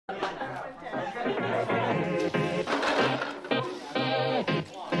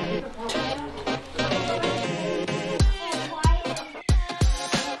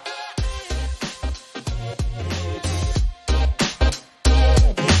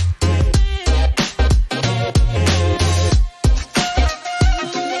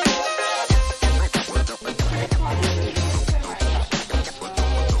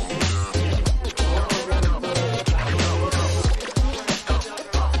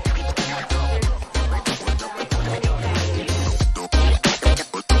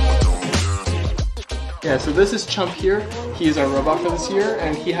Yeah, so this is Chump here. He's our robot for this year,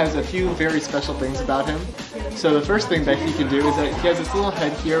 and he has a few very special things about him. So the first thing that he can do is that he has this little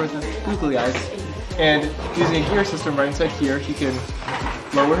head here with his googly eyes, and using a gear system right inside here, he can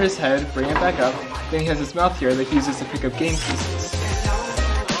lower his head, bring it back up. Then he has his mouth here that he uses to pick up game pieces.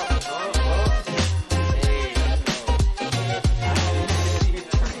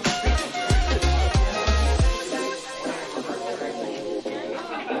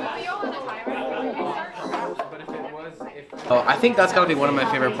 I think that's gotta be one of my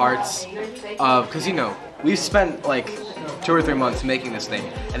favorite parts, because you know, we've spent like 2 or 3 months making this thing,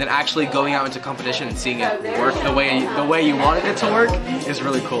 and then actually going out into competition and seeing it work the way you wanted it to work is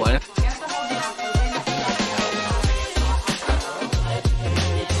really cool.